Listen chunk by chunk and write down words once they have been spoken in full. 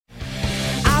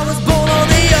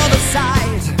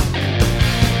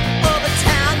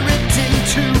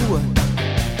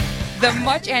The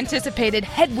much-anticipated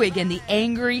Hedwig and the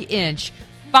Angry Inch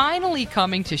finally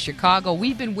coming to Chicago.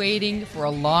 We've been waiting for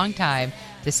a long time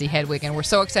to see Hedwig, and we're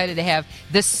so excited to have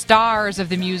the stars of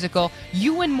the musical,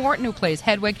 Euan Morton, who plays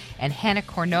Hedwig, and Hanah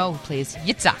Corneau, who plays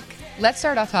Yitzhak. Let's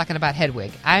start off talking about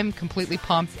Hedwig. I'm completely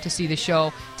pumped to see the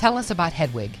show. Tell us about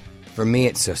Hedwig. For me,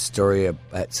 it's a story.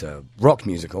 It's a rock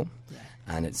musical,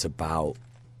 and it's about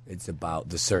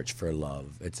the search for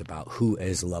love. It's about who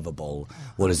is lovable.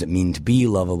 What does it mean to be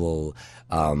lovable?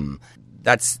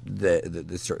 That's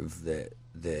the sort of the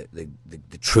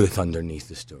truth underneath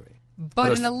the story.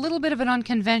 But in a little bit of an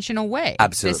unconventional way.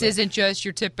 Absolutely. This isn't just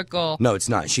your typical. No, it's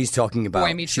not. She's talking about.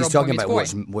 Boy meets girl, boy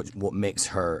meets boy. What makes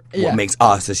her, what makes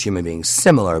us as human beings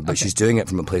similar. But she's doing it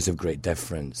from a place of great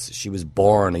difference. She was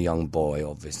born a young boy,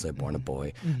 obviously born a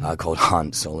boy, called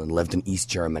Hansel, and lived in East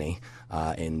Germany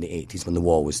in the 80s when the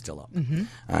wall was still up.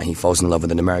 He falls in love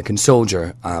with an American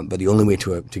soldier, but the only way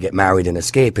to get married and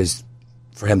escape is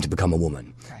for him to become a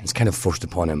woman. Right. It's kind of forced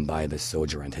upon him by this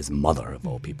soldier and his mother, of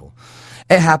all people.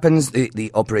 It happens,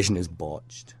 the operation is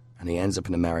botched, and he ends up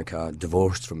in America,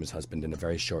 divorced from his husband in a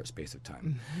very short space of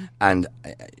time. And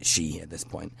she, at this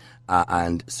point,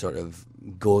 and sort of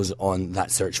goes on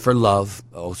that search for love,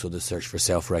 also the search for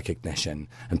self-recognition,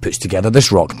 and puts together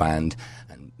this rock band,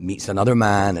 and meets another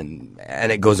man,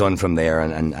 and it goes on from there,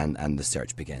 and the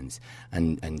search begins.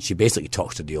 And she basically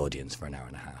talks to the audience for an hour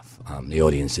and a half. The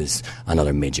audience is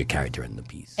another major character in the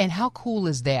piece. And how cool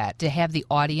is that, to have the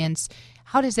audience?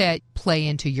 How does that play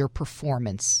into your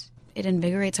performance? It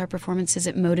invigorates our performances,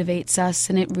 it motivates us,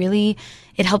 and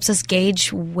it helps us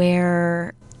gauge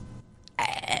where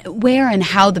and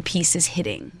how the piece is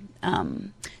hitting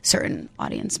certain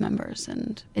audience members,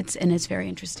 and it's very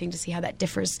interesting to see how that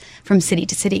differs from city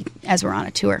to city as we're on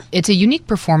a tour. It's a unique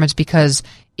performance because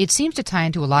it seems to tie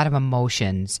into a lot of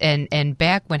emotions, and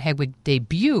back when Hedwig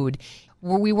debuted,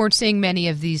 we weren't seeing many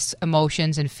of these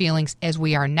emotions and feelings as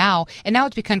we are now, and now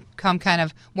it's become kind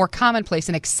of more commonplace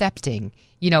in accepting,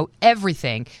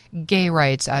 everything, gay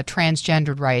rights,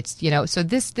 transgendered rights, so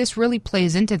this really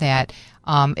plays into that.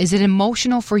 Is it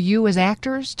emotional for you as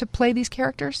actors to play these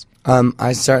characters?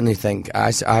 I certainly think,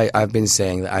 I've been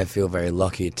saying that I feel very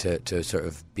lucky to sort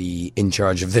of be in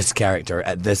charge of this character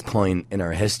at this point in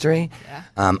our history,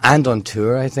 and on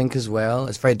tour, I think, as well.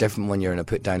 It's very different when you're in a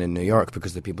put-down in New York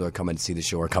because the people who are coming to see the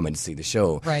show are coming to see the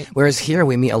show. Right. Whereas here,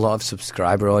 we meet a lot of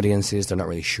subscriber audiences. They're not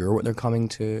really sure what they're coming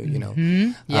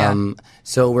to,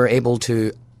 so we're able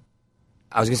to,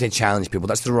 I was going to say challenge people.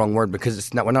 That's the wrong word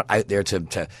because we're not out there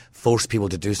to force people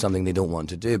to do something they don't want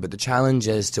to do. But the challenge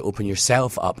is to open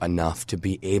yourself up enough to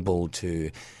be able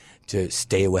to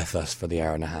stay with us for the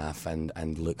hour and a half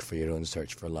and look for your own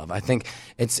search for love. I think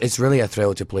it's really a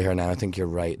thrill to play her now. I think you're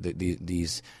right that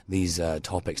these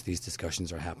topics, these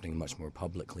discussions are happening much more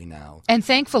publicly now. And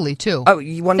thankfully, too. Oh,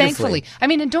 wonderfully. Thankfully. I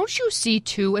mean, and don't you see,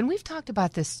 too, and we've talked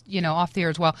about this, off the air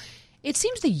as well, it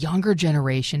seems the younger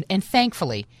generation, and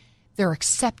thankfully, they're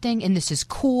accepting, and this is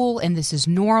cool, and this is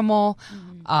normal,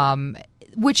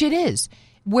 which it is.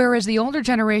 Whereas the older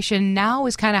generation now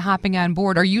is kind of hopping on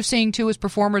board. Are you seeing, too, as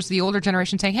performers, the older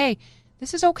generation saying, hey,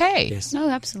 this is okay? Yes. No,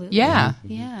 absolutely. Yeah.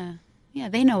 Yeah,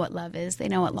 they know what love is. They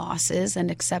know what loss is and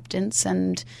acceptance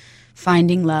and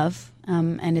finding love.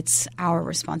 And it's our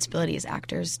responsibility as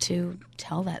actors to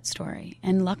tell that story.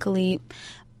 And luckily,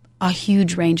 a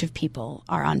huge range of people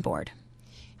are on board.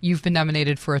 You've been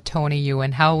nominated for a Tony,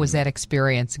 Euan. How was that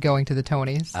experience going to the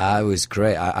Tonys? It was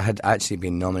great. I had actually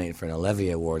been nominated for an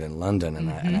Olivier Award in London,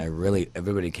 and I really,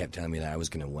 everybody kept telling me that I was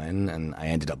going to win, and I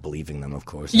ended up believing them, of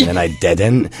course, and then I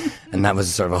didn't, and that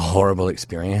was sort of a horrible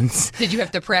experience. Did you have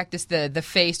to practice the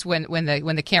face when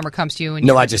the camera comes to you? And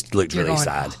no, I just looked really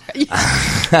sad.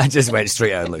 I just went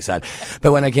straight out and looked sad.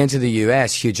 But when I came to the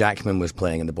US, Hugh Jackman was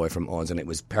playing in The Boy from Oz, and it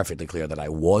was perfectly clear that I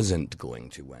wasn't going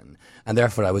to win, and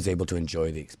therefore I was able to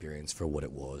enjoy the experience for what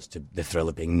it was, to the thrill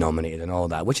of being nominated and all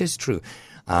that, which is true,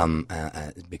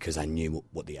 because I knew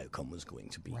what the outcome was going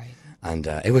to be. Right. And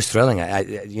it was thrilling.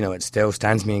 It still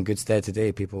stands me in good stead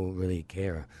today. People really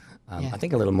care. I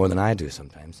think a little more than I do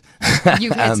sometimes.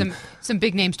 You've had some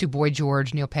big names too, Boy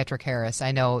George, Neil Patrick Harris.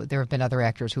 I know there have been other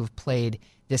actors who have played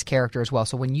this character as well.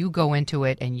 So when you go into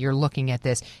it and you're looking at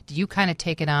this, do you kind of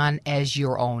take it on as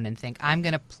your own and think, I'm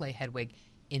going to play Hedwig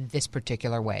in this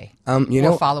particular way,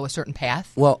 or follow a certain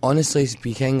path? Well, honestly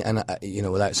speaking, and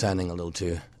without sounding a little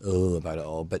too about it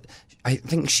all, but I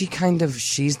think she's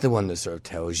the one that sort of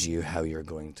tells you how you're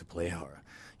going to play her.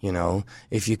 You know,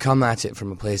 if you come at it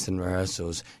from a place in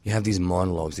rehearsals, you have these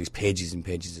monologues, these pages and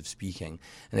pages of speaking.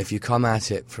 And if you come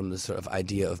at it from the sort of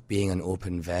idea of being an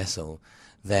open vessel,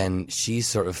 then she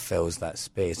sort of fills that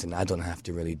space, and I don't have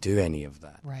to really do any of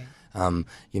that. Right.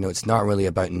 You know, it's not really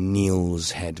about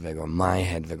Neil's Hedwig or my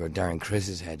Hedwig or Darren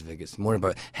Chris's Hedwig. It's more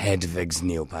about Hedwig's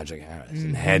Neil Patrick Harris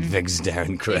and Hedwig's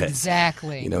Darren Chris.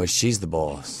 Exactly. You know, she's the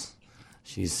boss.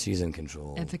 She's in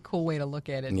control. It's a cool way to look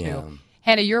at it, Yeah. too.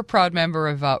 Hanah, you're a proud member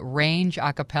of Range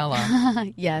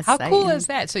Acapella. Yes. How cool I am. is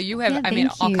that? So you have, Yeah, I mean,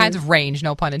 thank all you. kinds of range,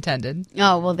 no pun intended.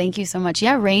 Oh, well, thank you so much.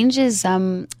 Yeah, Range is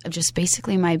just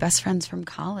basically my best friends from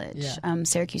college, Yeah.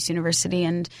 Syracuse University,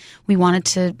 and we wanted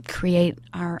to create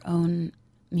our own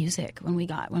music when we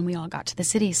all got to the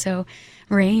city. So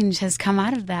Range has come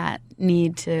out of that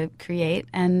need to create,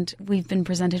 and we've been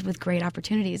presented with great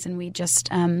opportunities, and we just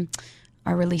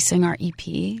are releasing our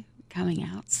EP coming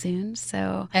out soon.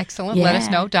 So Excellent. yeah. Let us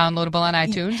know. Downloadable on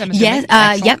iTunes, I'm assuming? Yes,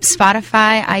 Excellent. yep,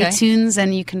 Spotify, Okay. iTunes,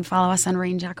 and you can follow us on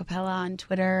Range Acapella on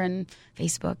Twitter and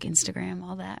Facebook, Instagram,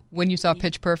 all that. When you saw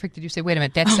Pitch Perfect, did you say, wait a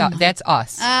minute, that's us? Kind That's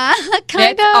us.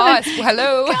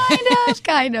 Hello.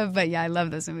 kind of. But yeah, I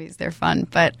love those movies. They're fun.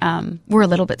 But we're a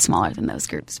little bit smaller than those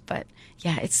groups. But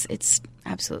yeah, it's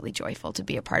absolutely joyful to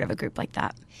be a part of a group like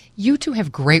that. You two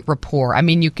have great rapport. I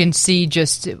mean, you can see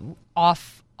just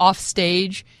off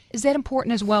stage. Is that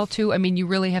important as well, too? I mean, you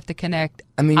really have to connect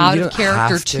I mean, out you of don't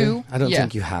character, have to. too? I don't Yeah.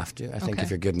 think you have to. I think Okay. if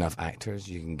you're good enough actors,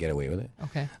 you can get away with it.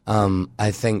 Okay.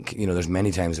 I think, you know, there's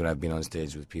many times when I've been on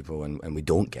stage with people and we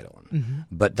don't get on.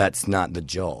 But that's not the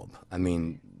job. I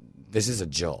mean, this is a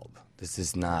job. This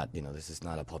is not, you know, this is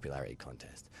not a popularity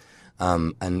contest.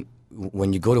 And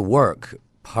when you go to work,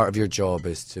 part of your job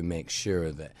is to make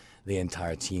sure that the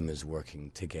entire team is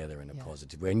working together in a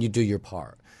positive way. And you do your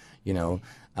part, you know.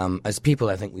 As people,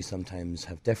 I think we sometimes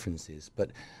have differences,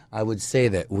 but I would say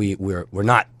that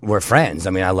we're friends. I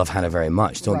mean, I love Hanah very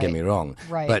much. Don't get Right. me wrong.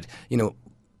 Right. But you know,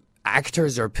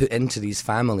 actors are put into these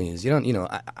families. You don't, you know,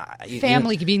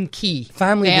 Family being key.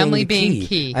 Family being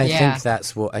key. I Yeah. think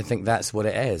that's what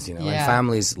it is. You know, Yeah. and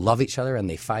families love each other and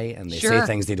they fight and they Sure. say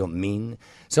things they don't mean.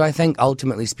 So I think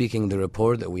ultimately speaking, the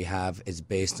rapport that we have is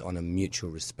based on a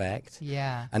mutual respect.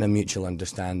 Yeah. And a mutual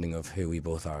understanding of who we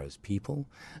both are as people.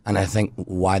 And I think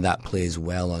why that plays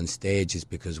well on stage is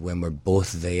because when we're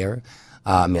both there,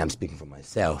 I mean, I'm speaking for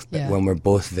myself, but Yeah. when we're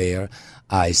both there,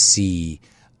 I see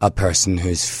a person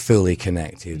who's fully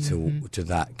connected to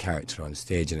that character on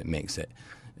stage, and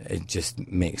it just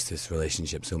makes this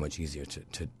relationship so much easier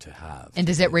to have. And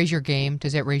does that raise your game?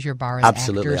 Does that raise your bar as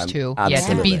Absolutely, actors, too? absolutely.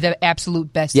 Yeah, to be the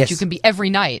absolute best Yes. that you can be every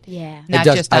night. Yeah. Not It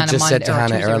does. just on I just a Monday said to or a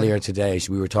Hanah Tuesday. earlier today,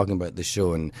 we were talking about the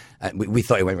show, and we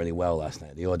thought it went really well last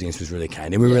night. The audience was really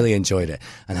kind, and we really enjoyed it.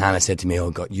 And Hanah said to me,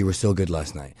 "Oh God, you were so good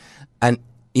last night." And,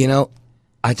 you know,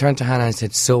 I turned to Hanah and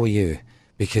said, "So were you,"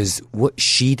 because what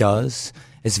she does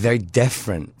is very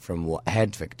different from what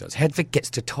Hedwig does. Hedwig gets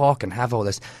to talk and have all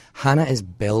this. Hanah is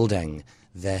building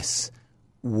this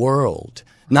world.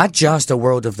 Not just a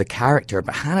world of the character,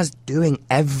 but Hannah's doing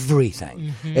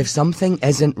everything. If something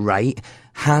isn't right,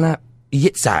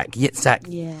 Yitzhak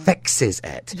fixes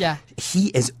it. Yeah. He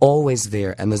is always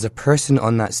there, and there's a person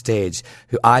on that stage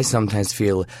who I sometimes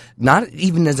feel, not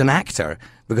even as an actor,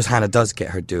 because Hanah does get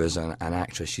her due as an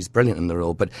actress, she's brilliant in the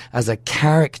role, but as a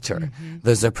character,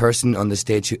 there's a person on the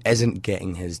stage who isn't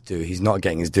getting his due. He's not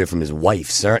getting his due from his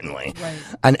wife, certainly,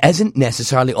 and isn't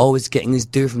necessarily always getting his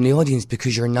due from the audience,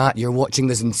 because you're watching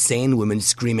this insane woman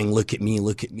screaming, look at me,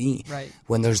 Right.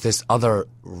 when there's this other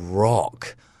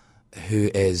rock who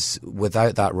is,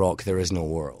 without that rock, there is no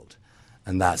world.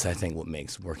 And that's, I think, what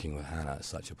makes working with Hanah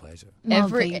such a pleasure. Well,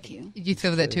 thank you. You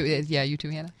feel that too? Yeah, you too,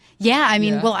 Hanah? Yeah, I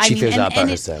mean, Yeah. well, I She mean, feels and, that about and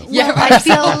herself. Well, I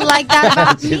feel like that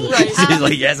about me. She's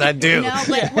like, yes, I do. No,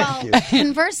 but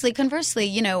well, conversely,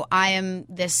 you know, I am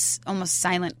this almost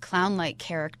silent clown-like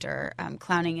character,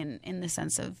 clowning in the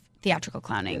sense of theatrical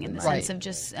clowning, in the sense of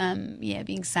just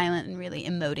being silent and really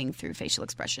emoting through facial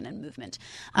expression and movement.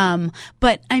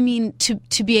 But I mean,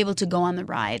 to be able to go on the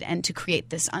ride and to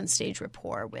create this onstage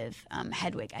rapport with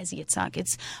Hedwig as Yitzhak,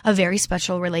 it's a very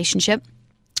special relationship.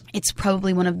 It's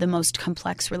probably one of the most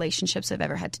complex relationships I've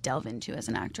ever had to delve into as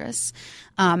an actress,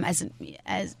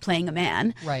 as playing a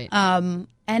man. Right.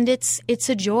 And it's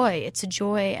a joy. It's a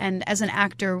joy. And as an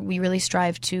actor, we really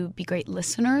strive to be great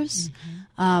listeners,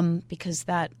 because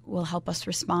that will help us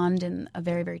respond in a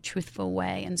very, very truthful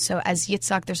way. And so as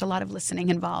Yitzhak, there's a lot of listening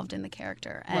involved in the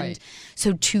character. And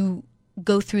so to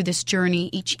go through this journey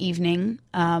each evening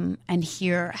and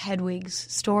hear Hedwig's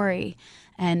story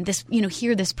and this, you know,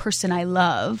 hear this person I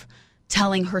love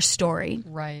telling her story.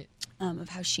 Right. of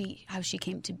how she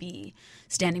came to be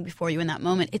standing before you in that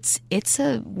moment. It's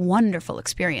a wonderful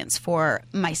experience for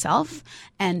myself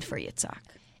and for Yitzhak.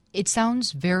 It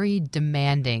sounds very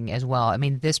demanding as well. I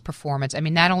mean, this performance,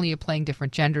 not only you're playing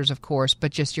different genders, of course,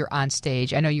 but just you're on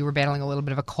stage. I know you were battling a little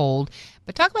bit of a cold,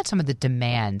 but talk about some of the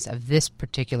demands of this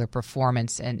particular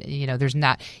performance. And,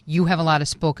 you have a lot of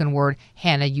spoken word.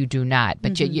 Hanah, you do not.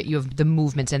 But you have the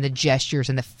movements and the gestures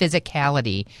and the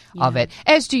physicality of it,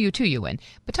 as do you too, Euan.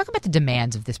 But talk about the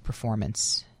demands of this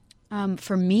performance.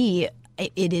 For me,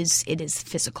 it is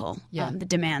physical. Yeah. The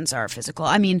demands are physical.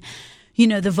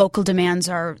 The vocal demands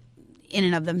are in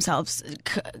and of themselves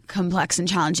complex and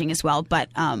challenging as well. But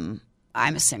I'm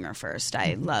a singer first.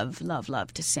 I love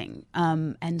to sing.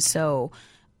 And so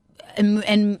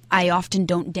I often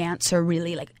don't dance or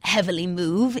really heavily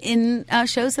move in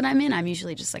shows that I'm in. I'm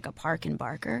usually just like a park and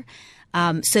barker.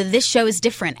 So this show is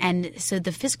different. And so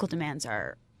the physical demands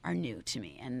are new to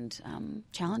me and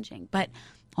challenging, but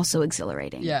also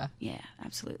exhilarating. Yeah. Yeah,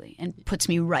 absolutely. And puts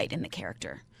me right in the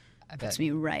character. Puts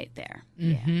me right there.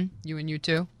 Mm-hmm. Yeah. You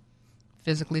too?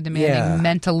 Physically demanding,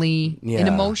 mentally, and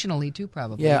emotionally too,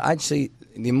 probably. Yeah, actually,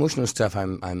 the emotional stuff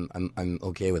I'm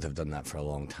okay with. I've done that for a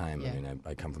long time. Yeah.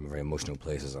 I come from a very emotional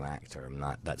place as an actor.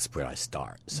 That's where I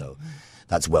start. So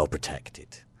that's well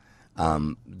protected.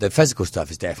 The physical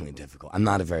stuff is definitely difficult. I'm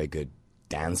not a very good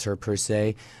dancer per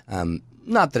se.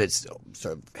 Not that it's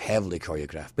sort of heavily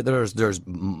choreographed, but there's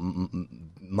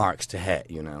marks to hit,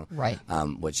 right?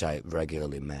 Which I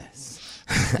regularly miss.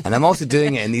 And I'm also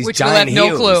doing it in these which giant we'll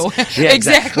have heels. No clue. Yeah,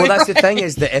 exactly. Well, that's the thing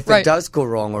is that if right. it does go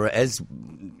wrong or it is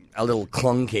a little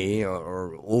clunky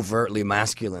or overtly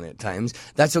masculine at times,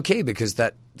 that's okay because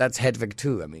that's Hedwig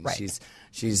too. Right.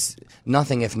 She's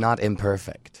nothing if not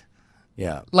imperfect.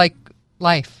 Yeah. Like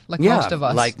life, most of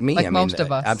us. Like me. Most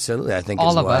of us. Absolutely. I think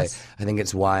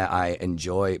it's why I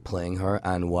enjoy playing her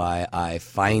and why I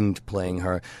find playing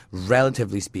her,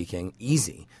 relatively speaking,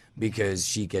 easy. Because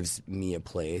she gives me a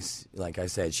place. Like I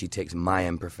said, she takes my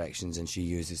imperfections and she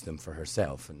uses them for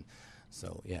herself. And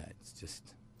so, it's just...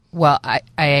 Well,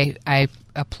 I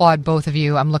applaud both of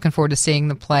you. I'm looking forward to seeing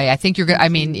the play. I think you're going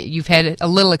to... you've had a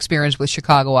little experience with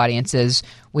Chicago audiences.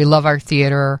 We love our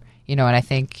theater. And I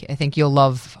think you'll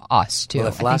love us too. Well,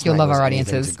 I think you'll love our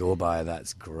audiences. To go by,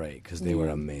 that's great because they were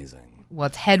amazing. Well,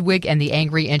 it's Hedwig and the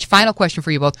Angry Inch. Final question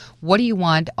for you both: what do you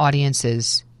want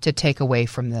audiences to take away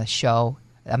from the show?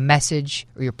 A message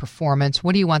or your performance?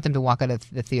 What do you want them to walk out of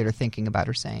the theater thinking about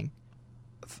or saying?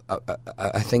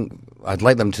 I think I'd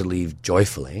like them to leave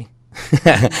joyfully.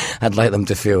 I'd like them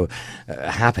to feel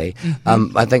happy.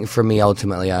 Mm-hmm. I think for me,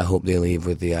 ultimately, I hope they leave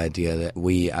with the idea that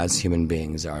we as human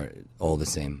beings are all the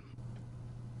same.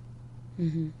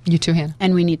 Mm-hmm. You too, Hanah.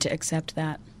 And we need to accept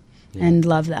that and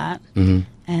love that. Mm-hmm.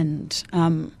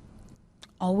 And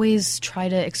always try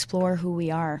to explore who we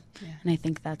are. Yeah. And I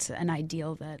think that's an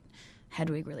ideal that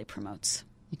Hedwig really promotes.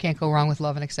 You can't go wrong with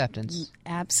love and acceptance.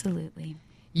 Absolutely.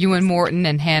 Euan Morton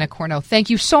and Hanah Corneau, thank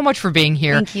you so much for being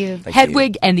here. Thank you.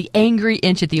 Hedwig and the Angry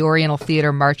Inch at the Oriental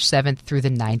Theater, March 7th through the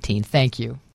 19th. Thank you.